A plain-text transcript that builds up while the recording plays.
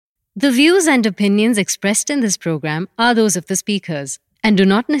The views and opinions expressed in this program are those of the speakers and do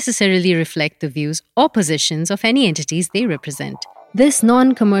not necessarily reflect the views or positions of any entities they represent. This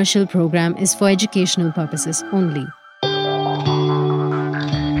non-commercial program is for educational purposes only.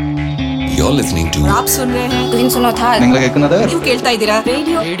 You're listening to आप सुन रहे हैं तो इन सुनो था ನೀವು ಕೇಳ್ತಾ ಇದ್ದೀರಾ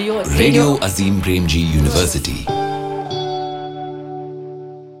Radio Azim Premji University.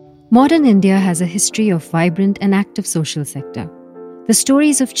 Modern India has a history of vibrant and active social sector. The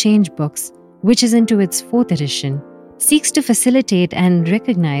Stories of Change books, which is into its 4th edition, seeks to facilitate and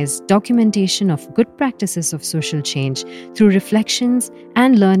recognize documentation of good practices of social change through reflections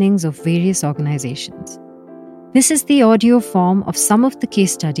and learnings of various organizations. This is the audio form of some of the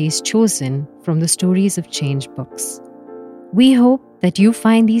case studies chosen from the Stories of Change books. We hope that you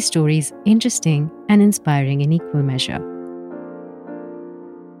find these stories interesting and inspiring in equal measure.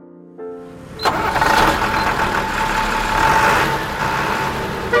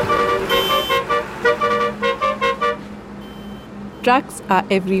 Trucks are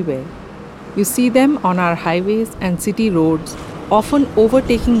everywhere. You see them on our highways and city roads, often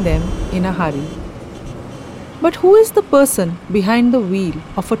overtaking them in a hurry. But who is the person behind the wheel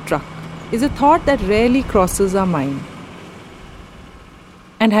of a truck is a thought that rarely crosses our mind.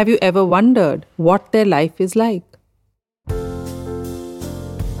 And have you ever wondered what their life is like?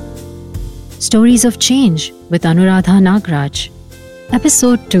 Stories of Change with Anuradha Nagaraj.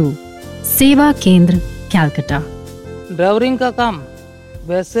 Episode 2. Seva Kendra Calcutta. Driving का काम,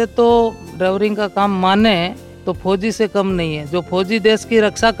 वैसे तो driving का काम माने तो फौजी से कम नहीं है. जो फौजी देश की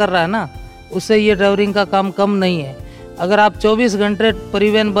रक्षा कर रहा है ना, उससे ये ड्राइवरिंग का काम कम नहीं है. अगर आप 24 घंटे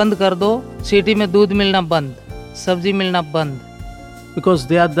परिवहन बंद कर दो, सिटी में दूध मिलना बंद, सब्जी मिलना बंद. Because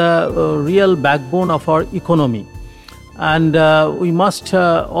they are the real backbone of our economy, and we must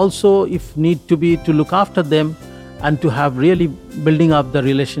also, if need to be, to look after them and to have really building up the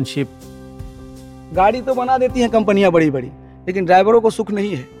relationship. गाड़ी तो बना देती हैं कंपनियां बड़ी बड़ी, लेकिन ड्राइवरों को सुख नहीं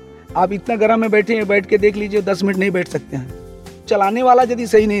है. आप इतना गर्म में बैठे हैं, बैठ के देख लीजिए 10 मिनट नहीं बैठ सकते हैं. चलाने वाला यदि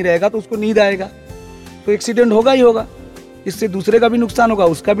सही नहीं रहेगा तो उसको नींद आएगा, तो एक्सीडेंट होगा ही होगा. इससे दूसरे का भी नुकसान होगा,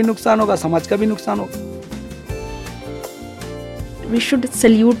 उसका भी नुकसान होगा, समाज का भी नुकसान होगा. We should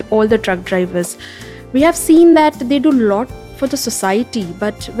salute all the truck drivers. We have seen that they do a lot for the society,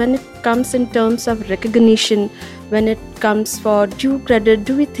 but when it comes in terms of recognition, when it comes for due credit,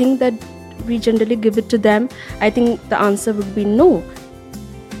 do we think that we generally give it to them? I think the answer would be no.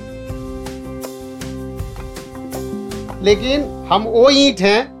 लेकिन हम वो ईंट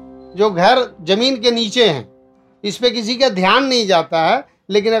हैं जो घर जमीन के नीचे हैं, इस पे किसी का ध्यान नहीं जाता है.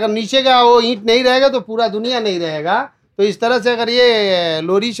 लेकिन अगर नीचे का वो ईंट नहीं रहेगा तो पूरा दुनिया नहीं रहेगा. तो इस तरह से अगर ये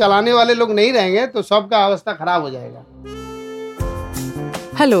लोरी चलाने वाले लोग नहीं रहेंगे तो सबका अवस्था खराब हो जाएगा.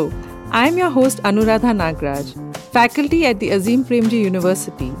 Hello, I am your host Anuradha Nagaraj, faculty at the Azim Premji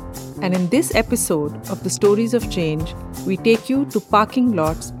University. And in this episode of the Stories of Change, we take you to parking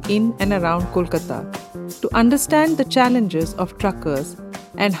lots in and around Kolkata to understand the challenges of truckers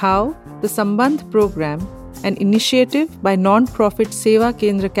and how the Sambandh program, an initiative by Nonprofit Seva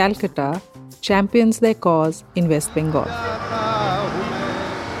Kendra Calcutta, champions their cause in West Bengal.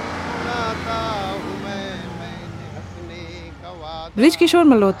 Brij Kishore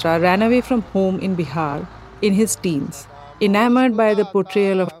Malhotra ran away from home in Bihar in his teens, enamored by the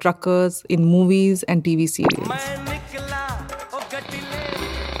portrayal of truckers in movies and TV serials.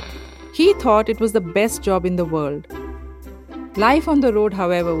 He thought it was the best job in the world. Life on the road,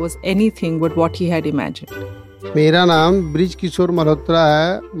 however, was anything but what he had imagined. मेरा नाम bridge किशोर मल्होत्रा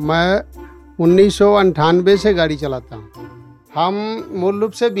है. मैं 1998 से गाड़ी चलाता हूँ. हम मूल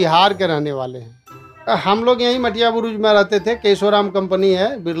रूप से बिहार के रहने वाले हैं. हम लोग यहीं मटिया बुरुज में रहते थे. केशोराम कंपनी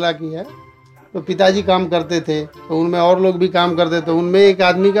है, बिरला की है. तो पिताजी काम करते थे, तो उनमें और लोग भी काम करते थे. उनमें एक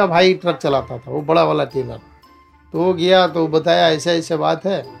आदमी का भाई ट्रक चलाता था, वो बड़ा वाला टेलर. तो वो गया तो बताया ऐसा ऐसा बात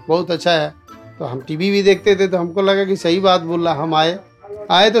है, बहुत अच्छा है. तो हम टीवी भी देखते थे, तो हमको लगा कि सही बात बोल रहा. हम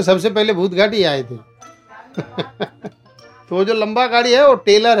आए तो सबसे पहले भूत घाट ही आए थे. तो जो लंबा गाड़ी है वो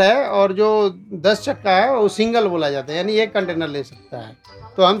टेलर है, और जो 10 चक्का है वो सिंगल बोला जाता है, यानी एक कंटेनर ले सकता है.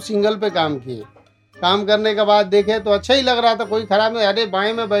 तो हम सिंगल पे काम किए. काम करने के बाद देखे तो अच्छा ही लग रहा था, कोई खराब नहीं. अरे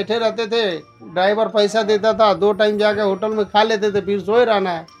बाएं में बैठे रहते थे, ड्राइवर पैसा देता था, 2 टाइम जाके होटल में खा लेते थे, फिर सोए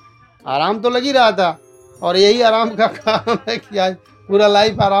रहना है. आराम तो लग ही रहा था, और यही आराम का काम है कि आज पूरा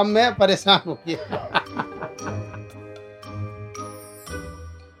लाइफ आराम में परेशान हो गया.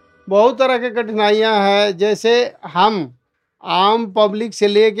 बहुत तरह की कठिनाइयां हैं. जैसे हम आम पब्लिक से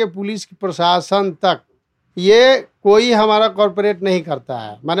लेके पुलिस प्रशासन तक, ये कोई हमारा कॉर्पोरेट नहीं करता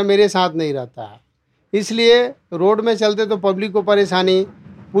है, माने मेरे साथ नहीं रहता है. इसलिए रोड में चलते तो पब्लिक को परेशानी,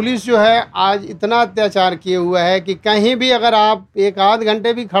 पुलिस जो है आज इतना अत्याचार किए हुआ है कि कहीं भी अगर आप एक आध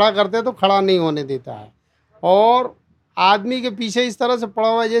घंटे भी खड़ा करते तो खड़ा नहीं होने देता है, और आदमी के पीछे इस तरह से पड़ा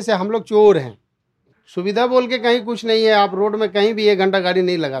हुआ है जैसे हम लोग चोर हैं। सुविधा बोल के कहीं कुछ नहीं है, आप रोड में कहीं भी 1 घंटा गाड़ी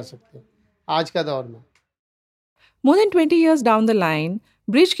नहीं लगा सकते आज का दौर में। More than 20 years down the line,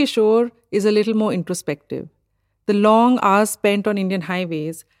 Brij Kishore is a little more introspective. The long hours spent on Indian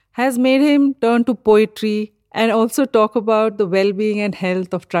highways has made him turn to poetry and also talk about the well-being and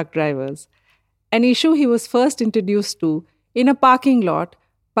health of truck drivers, an issue he was first introduced to in a parking lot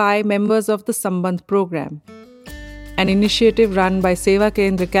by members of the Sambandh program, an initiative run by Seva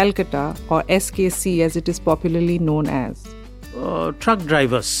Kendra Calcutta, or SKC as it is popularly known as. Truck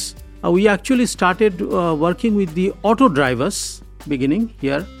drivers. We actually started working with the auto drivers beginning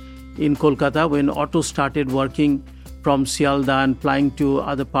here in Kolkata when auto started working from Sealdah and plying to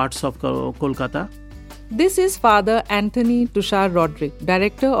other parts of Kolkata. This is Father Anthony Tushar Roderick,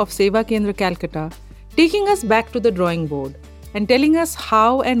 Director of Seva Kendra Calcutta, taking us back to the drawing board and telling us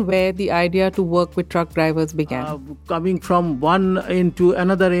how and where the idea to work with truck drivers began. Coming from one end to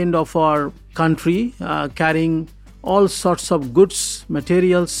another end of our country, carrying all sorts of goods,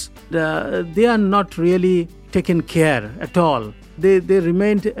 materials, they are not really taken care at all. They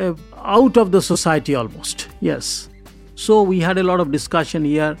remained out of the society almost, yes. So we had a lot of discussion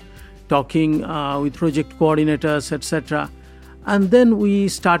here, talking with project coordinators, etc. And then we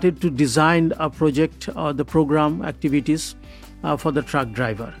started to design a project or the program activities for the truck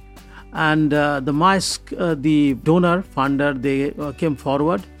driver. And the MASC, the donor funder, they came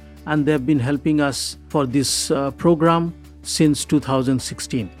forward and they've been helping us for this program since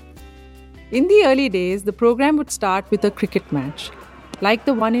 2016. In the early days, the program would start with a cricket match, like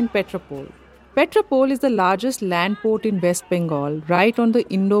the one in Petropol. Petropol is the largest land port in West Bengal, right on the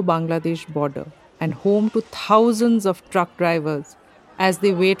Indo-Bangladesh border, and home to thousands of truck drivers as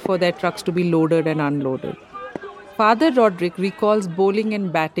they wait for their trucks to be loaded and unloaded. Father Roderick recalls bowling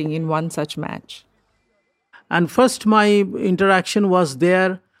and batting in one such match. And first my interaction was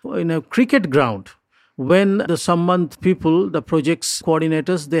there in a cricket ground when the Sambandh people, the project's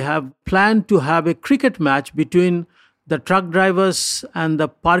coordinators, they have planned to have a cricket match between the truck drivers and the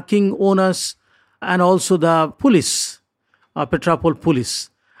parking owners and also the police, Petropol police.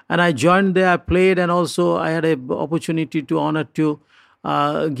 And I joined there, I played, and also I had an opportunity to honor to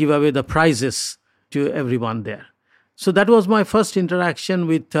give away the prizes to everyone there. So that was my first interaction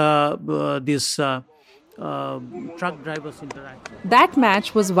with this truck drivers interaction. That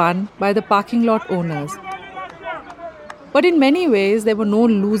match was won by the parking lot owners. But in many ways, there were no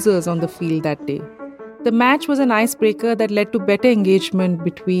losers on the field that day. The match was an icebreaker that led to better engagement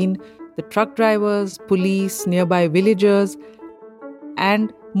between the truck drivers, police, nearby villagers,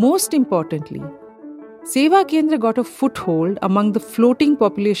 and most importantly, Seva Kendra got a foothold among the floating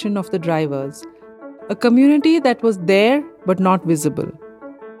population of the drivers, a community that was there but not visible.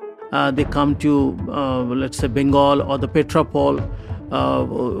 They come to, let's say, Bengal or the Petropol,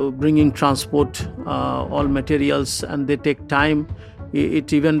 bringing transport, all materials, and they take time.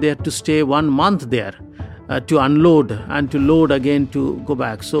 Even they have to stay 1 month there to unload and to load again to go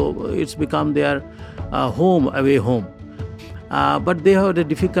back. So it's become their home, away home. But they have the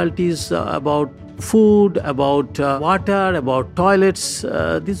difficulties about food, about water, about toilets.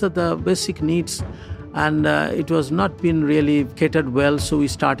 These are the basic needs. And it was not been really catered well. So we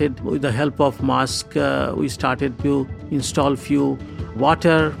started with the help of MASC. We started to install few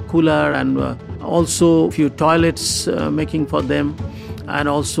water cooler and also few toilets making for them, and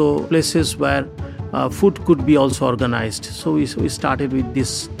also places where food could be also organized. So we started with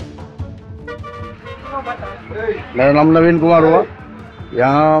this. मेरा नाम नवीन कुमार हुआ।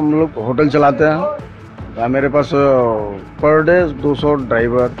 यहाँ हम लोग hotel चलाते हैं। मेरे पास per day 200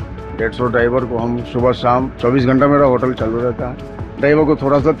 driver, 150 driver को हम सुबह शाम 24 घंटा मेरा होटल चालू रहता है। ड्राइवर को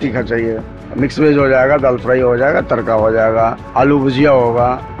थोड़ा सा तीखा चाहिए, मिक्स वेज हो जाएगा, दाल फ्राई हो जाएगा, तड़का हो जाएगा, आलू भुजिया होगा,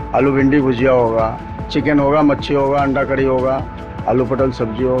 आलू भिंडी भुजिया होगा, चिकन होगा, मच्छी होगा, अंडा करी होगा, आलू पटल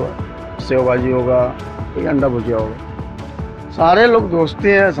सब्जी होगा, सेव भाजी होगा, अंडा भुजिया होगा। सारे लोग दोस्ती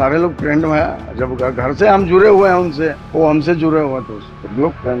हैं, सारे लोग फ्रेंड हैं। जब घर से हम जुड़े हुए हैं उनसे, वो हमसे जुड़े हुए हैं, तो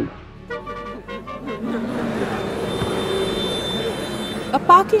लोग friend. A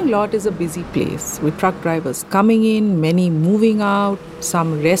parking lot is a busy place with truck drivers coming in, many moving out,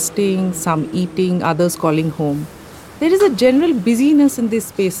 some resting, some eating, others calling home. There is a general busyness in these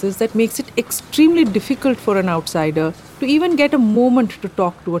spaces that makes it extremely difficult for an outsider to even get a moment to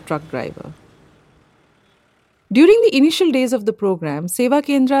talk to a truck driver. During the initial days of the program, Seva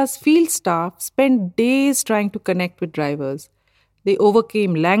Kendra's field staff spent days trying to connect with drivers. They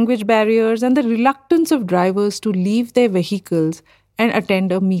overcame language barriers and the reluctance of drivers to leave their vehicles and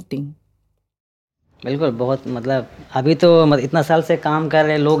attend a meeting. बिल्कुल बहुत मतलब अभी तो इतना साल से काम कर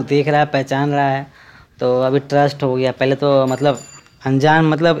रहे हैं, लोग देख रहा है, पहचान रहा है, तो अभी ट्रस्ट हो गया. पहले तो मतलब अनजान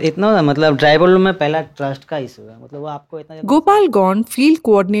मतलब इतना मतलब ड्राइवर में पहला ट्रस्ट का इशू है, मतलब वो आपको इतना. Gopal Gaun, field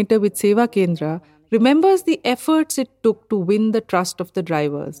coordinator with Seva Kendra, remembers the efforts it took to win the trust of the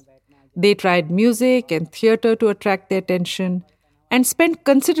drivers. They tried music and theatre to attract their attention and spent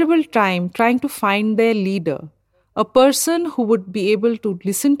considerable time trying to find their leader, a person who would be able to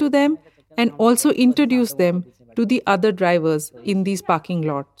listen to them and also introduce them to the other drivers in these parking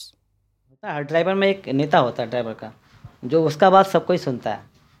lots. हर driver में एक नेता होता है driver का, जो उसका बात सबको ही सुनता है.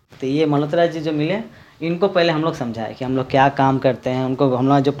 तो ये मल्होत्रा जी जो मिले, इनको पहले हम लोग समझाए कि हम लोग क्या काम करते हैं, उनको हम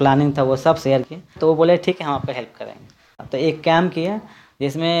लोग जो प्लानिंग था वो सब शेयर किए. तो वो बोले ठीक है हम आपको हेल्प करेंगे. तो एक कैंप किया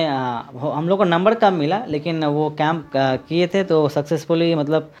जिसमें हम लोग को नंबर कम मिला, लेकिन वो कैंप किए थे तो सक्सेसफुली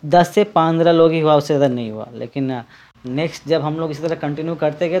मतलब 10 से 15 लोग ही हुआ, उससे ज़्यादा नहीं हुआ. लेकिन नेक्स्ट जब हम लोग इसी तरह कंटिन्यू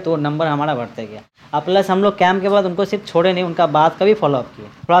करते गए तो नंबर हमारा बढ़ते गया. अब प्लस हम लोग कैंप के बाद उनको सिर्फ छोड़े नहीं, उनका बात का भी फॉलोअप किए,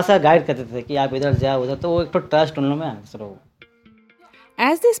 थोड़ा सा गाइड करते थे कि आप इधर जाओ उधर, तो वो एक तो ट्रस्ट उन लोगों में आंसर हो.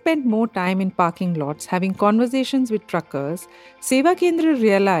 As they spent more time in parking lots having conversations with truckers, Seva Kendra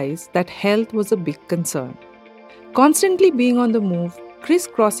realized that health was a big concern. Constantly being on the move,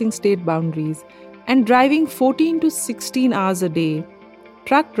 crisscrossing state boundaries, and driving 14 to 16 hours a day,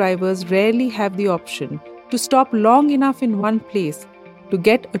 truck drivers rarely have the option to stop long enough in one place to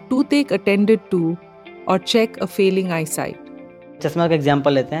get a toothache attended to or check a failing eyesight. चश्मा का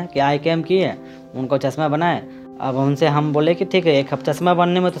example लेते हैं कि I came की है, उनको चश्मा बनाए. अब उनसे हम बोले कि ठीक है, एक हफ्ता चश्मा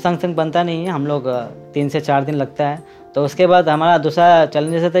बनने में तो संग बनता नहीं है, हम लोग 3 से 4 दिन लगता है. तो उसके बाद हमारा दूसरा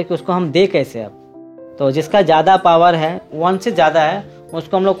चैलेंज ऐसा था कि उसको हम दे कैसे. अब तो जिसका ज़्यादा पावर है, 1 से ज़्यादा है,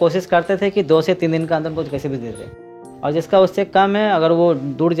 उसको हम लोग कोशिश करते थे कि 2 से 3 दिन का अंदर उनको कैसे भी दे दें. और जिसका उससे कम है, अगर वो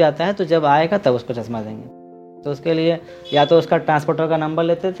दूर जाता है तो जब आएगा तब उसको चश्मा देंगे. तो उसके लिए या तो उसका ट्रांसपोर्टर का नंबर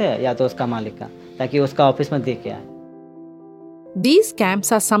लेते थे या तो उसका मालिक का, ताकि उसका ऑफिस में दे के आए. These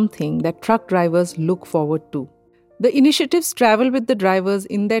camps are something that truck drivers look forward to. The initiatives travel with the drivers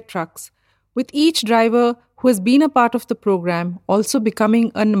in their trucks, with each driver who has been a part of the program also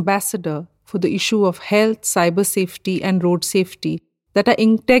becoming an ambassador for the issue of health, cyber safety and road safety that are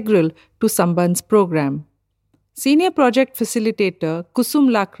integral to Sambandh's program. Senior project facilitator Kusum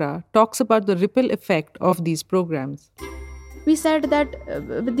Lakra talks about the ripple effect of these programs. We said that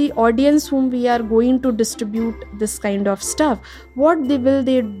with the audience whom we are going to distribute this kind of stuff, what will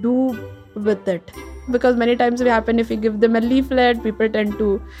they do with it? Because many times it happen if we give them a leaflet, people tend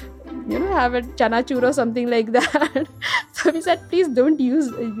to have a chanachur or something like that. So we said, please don't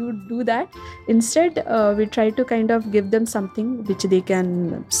do that. Instead, we try to kind of give them something which they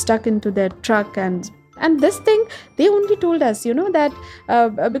can stuck into their truck. And this thing, they only told us,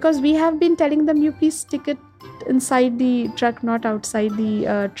 that because we have been telling them, you please stick it inside the truck, not outside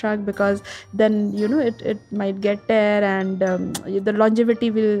the truck, because then it might get tear and the longevity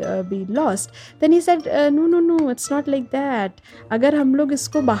will be lost. Then he said, no, it's not like that. अगर हम लोग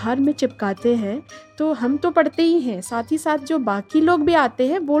इसको बाहर में चिपकाते हैं तो हम तो पढ़ते ही हैं, साथ ही साथ जो बाकी लोग भी आते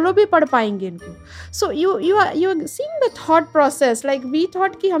हैं वो लोग भी पढ़ पाएंगे इनको. So you are seeing the thought process, like we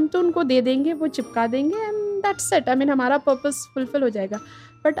thought कि हम तो उनको दे देंगे, वो चिपका देंगे and that's it. I mean हमारा purpose fulfill हो जाएगा.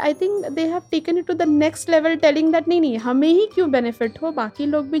 But I think they have taken it to the next level, telling that नहीं हमें ही क्यों benefit हो, बाकी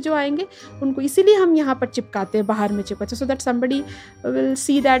लोग भी जो आएंगे उनको इसीलिए हम यहाँ पर चिपकाते हैं, बाहर में चिपकाते, so that somebody will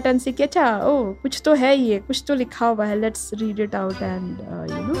see that and say कि अच्छा कुछ तो है, ये कुछ तो लिखा हुआ है, let's read it out and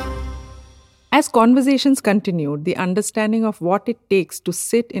As conversations continued, the understanding of what it takes to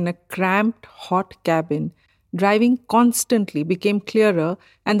sit in a cramped, hot cabin, driving constantly became clearer,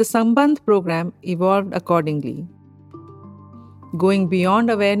 and the Sambandh program evolved accordingly, going beyond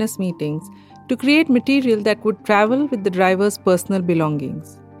awareness meetings to create material that would travel with the driver's personal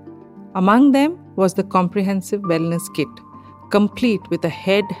belongings. Among them was the comprehensive wellness kit, complete with a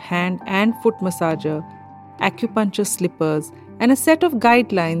head, hand and foot massager, acupuncture slippers, and a set of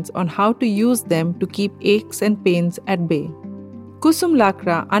guidelines on how to use them to keep aches and pains at bay. Kusum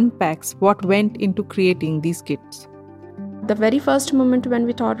Lakra unpacks what went into creating these kits. The very first moment when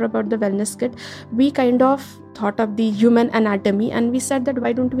we thought about the wellness kit, we kind of thought of the human anatomy and we said that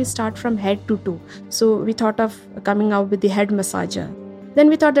why don't we start from head to toe. So we thought of coming out with the head massager. Then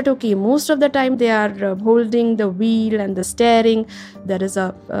we thought that okay, most of the time they are holding the wheel and the steering. There is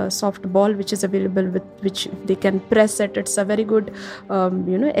a soft ball which is available with which they can press it. It's a very good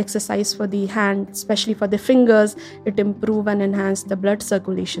exercise for the hand, especially for the fingers. It improve and enhance the blood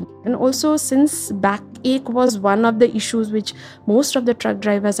circulation. And also since backache was one of the issues which most of the truck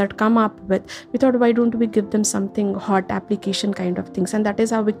drivers had come up with, we thought why don't we give them something hot application kind of things. And that is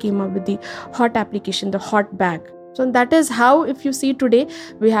how we came up with the hot application, the hot bag. So that is how, if you see today,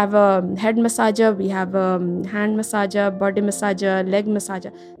 we have a head massager, we have a hand massager, body massager, leg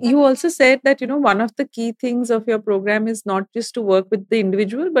massager. You also said that, one of the key things of your program is not just to work with the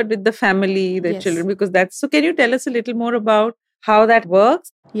individual, but with the family, the children, because so can you tell us a little more about how that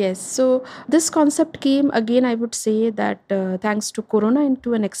works? Yes, so this concept came again, I would say that thanks to Corona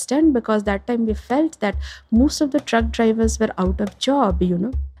to an extent, because that time we felt that most of the truck drivers were out of job,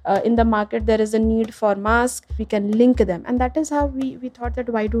 in the market there is a need for masks, we can link them, and that is how we thought that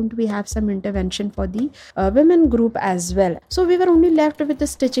why don't we have some intervention for the women group as well. So we were only left with the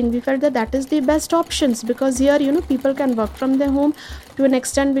stitching. We felt that is the best options, because here people can work from their home. To an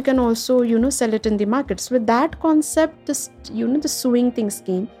extent we can also sell it in the markets. With that concept, this the sewing things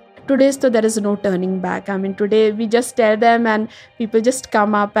came. Today, so there is no turning back. I mean, today we just tell them and people just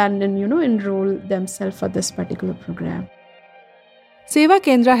come up and enroll themselves for this particular program. Seva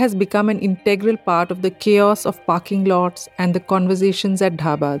Kendra has become an integral part of the chaos of parking lots and the conversations at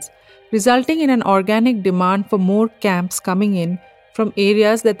dhabas, resulting in an organic demand for more camps coming in from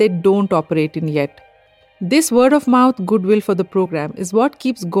areas that they don't operate in yet. This word-of-mouth goodwill for the program is what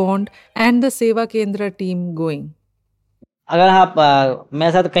keeps Gond and the Seva Kendra team going. अगर आप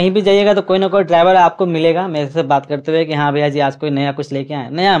मेरे साथ कहीं भी जाइएगा तो कोई ना कोई ड्राइवर आपको मिलेगा मेरे से बात करते हुए कि हाँ भैया जी आज कोई नया कुछ लेके आए।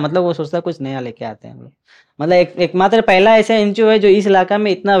 नया मतलब वो सोचता है कुछ नया लेके आते हैं। मतलब एकमात्र पहला ऐसा एनजीओ है जो इस इलाका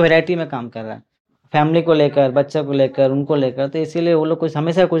में इतना वैरायटी में काम कर रहा है, फैमिली को लेकर, बच्चों को लेकर, उनको लेकर। तो इसीलिए वो लोग कुछ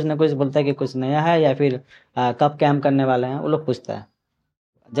हमेशा कुछ ना कुछ बोलता है कि कुछ नया है या फिर कब कैम्प करने वाले हैं, वो लोग पूछता है।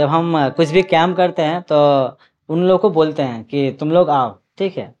 जब हम कुछ भी कैम्प करते हैं तो उन लोग को बोलते हैं कि तुम लोग आओ,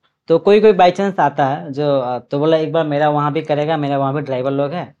 ठीक है। तो कोई बाई चांस आता है जो तो बोला एक बार मेरा वहाँ भी करेगा, मेरा वहाँ भी ड्राइवर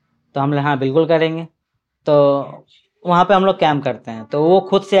लोग है। तो हम लोग हाँ बिल्कुल करेंगे। तो वहाँ पे हम लोग कैम्प करते हैं। तो वो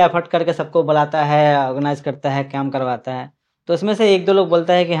खुद से एफर्ट करके सबको बुलाता है, ऑर्गेनाइज करता है, कैम्प करवाता है। तो उसमें से एक दो लोग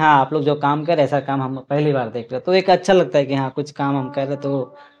बोलता है कि हाँ आप लोग जो काम कर ऐसा काम हम पहली बार देख रहे। तो एक अच्छा लगता है कि हाँ कुछ काम हम कर रहे।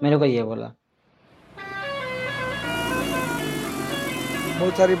 तो मेरे को ये बोला।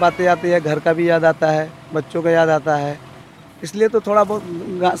 बहुत सारी बातें आती है, घर का भी याद आता है, बच्चों का याद आता है, इसलिए तो थोड़ा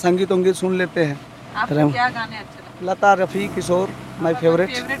बहुत संगीत उंगीत सुन लेते हैं। आपको क्या गाने अच्छे लगते हैं? लता, रफ़ी, किशोर माय फेवरेट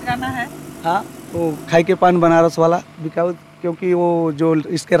गाना है। हाँ, वो खाई के पान बनारस वाला, क्योंकि वो जो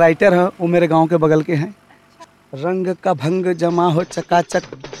इसके राइटर हैं वो मेरे गांव के बगल के हैं। रंग का भंग जमा हो चकाचक,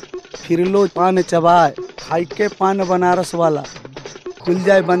 फिर लो पान चबाए, खाई के पान बनारस वाला, खुल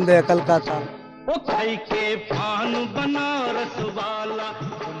जाए बंद अकल का ताला।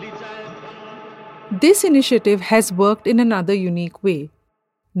 This initiative has worked in another unique way.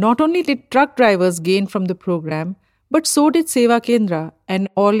 Not only did truck drivers gain from the program, but so did Seva Kendra and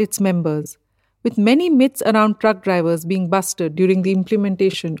all its members, with many myths around truck drivers being busted during the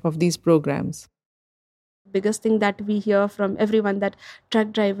implementation of these programs. Biggest thing that we hear from everyone that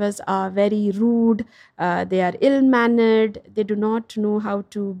truck drivers are very rude, they are ill-mannered, they do not know how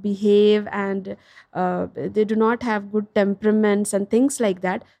to behave, and they do not have good temperaments and things like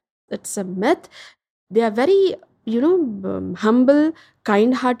that. It's a myth. They are very, humble,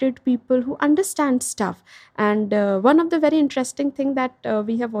 kind-hearted people who understand stuff. And one of the very interesting thing that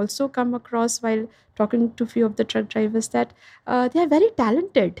we have also come across while talking to a few of the truck drivers, that they are very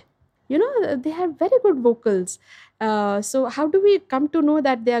talented. They have very good vocals. So how do we come to know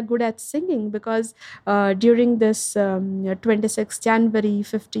that they are good at singing? Because during this 26th January,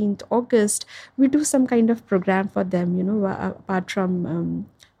 15th August, we do some kind of program for them, apart from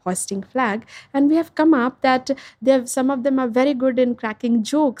hoisting flag. And we have come up that some of them are very good in cracking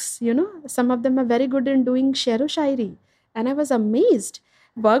jokes, some of them are very good in doing shero shairi. And I was amazed.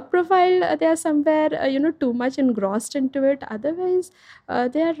 Work profile, they are somewhere, too much engrossed into it. Otherwise,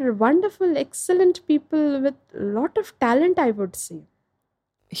 they are wonderful, excellent people with a lot of talent, I would say.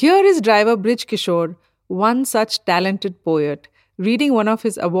 Here is driver Brij Kishore, one such talented poet, reading one of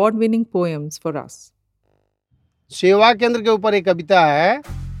his award-winning poems for us. सेवा केंद्र के ऊपर एक कविता है।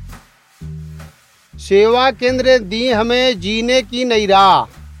 सेवा केंद्र दी हमें जीने की नई राह,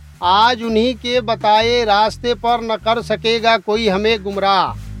 आज उन्हीं के बताए रास्ते पर न कर सकेगा कोई हमें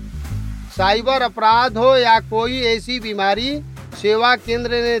गुमराह। साइबर अपराध हो या कोई ऐसी बीमारी, सेवा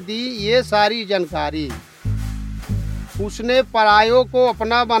केंद्र ने दी ये सारी जानकारी। उसने परायों को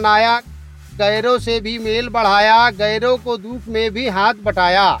अपना बनाया, गैरों से भी मेल बढ़ाया, गैरों को दुख में भी हाथ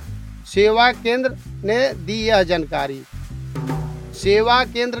बटाया। सेवा केंद्र ने दी यह जानकारी। सेवा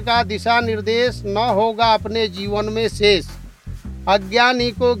केंद्र का दिशा निर्देश न होगा अपने जीवन में शेष। अज्ञानी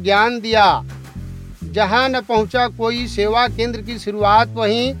को ज्ञान दिया, जहाँ न पहुँचा कोई, सेवा केंद्र की शुरुआत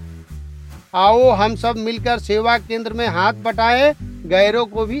वहीं। आओ हम सब मिलकर सेवा केंद्र में हाथ बटाएं, गैरों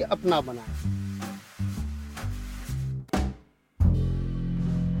को भी अपना बनाएं।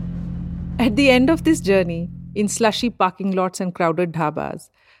 At the end of this journey, in slushy parking lots and crowded dhabas,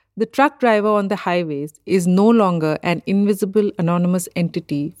 the truck driver on the highways is no longer an invisible anonymous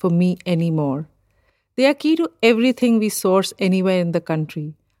entity for me anymore. They are key to everything we source anywhere in the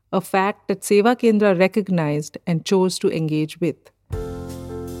country, a fact that Seva Kendra recognized and chose to engage with.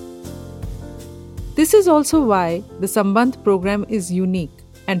 This is also why the Sambandh program is unique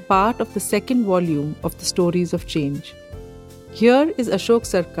and part of the second volume of the Stories of Change. Here is Ashok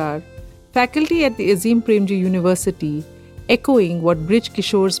Sarkar, faculty at the Azim Premji University, echoing what Brij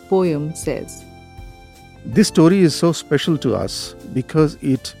Kishore's poem says. This story is so special to us because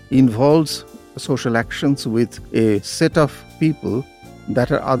it involves social actions with a set of people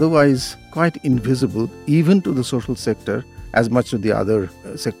that are otherwise quite invisible even to the social sector as much to the other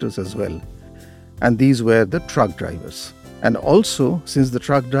sectors as well. And these were the truck drivers. And also, since the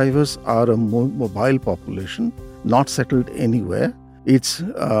truck drivers are a mobile population, not settled anywhere, it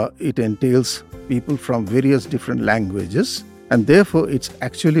entails people from various different languages, and therefore it's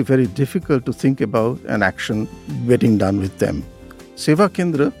actually very difficult to think about an action getting done with them. Seva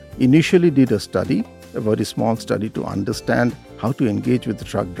Kendra initially did a study, a very small study, to understand how to engage with the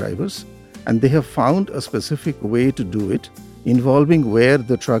truck drivers, and they have found a specific way to do it, involving where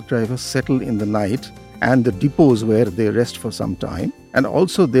the truck drivers settle in the night and the depots where they rest for some time, and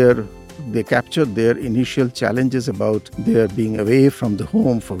also they captured their initial challenges about their being away from the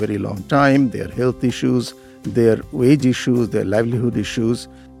home for a very long time, their health issues, their wage issues, their livelihood issues,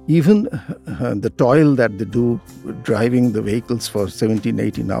 even the toil that they do driving the vehicles for 17,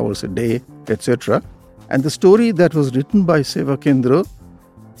 18 hours a day, etc. And the story that was written by Seva Kendra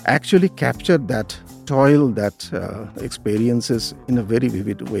actually captured that toil, that experiences in a very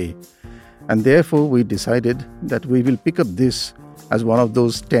vivid way. And therefore we decided that we will pick up this as one of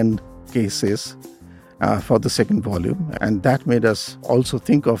those 10 cases for the second volume, and that made us also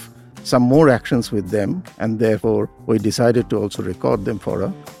think of some more actions with them, and therefore we decided to also record them for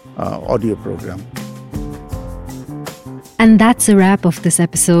a audio program. And that's a wrap of this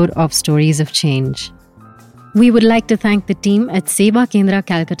episode of Stories of Change. We would like to thank the team at Seva Kendra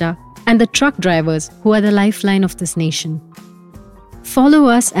Calcutta and the truck drivers who are the lifeline of this nation. Follow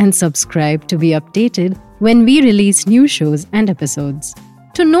us and subscribe to be updated when we release new shows and episodes.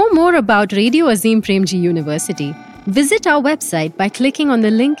 To know more about Radio Azim Premji University, visit our website by clicking on the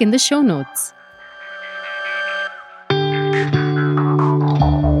link in the show notes.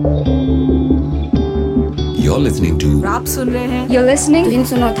 You're listening to आप सुन रहे हैं You're listening to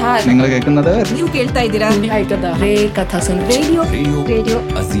toothache ನೀವು ಕೇಳ್ತಾ ಇದ್ದೀರಾ Radio Radio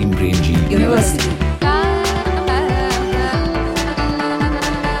Azim Premji University.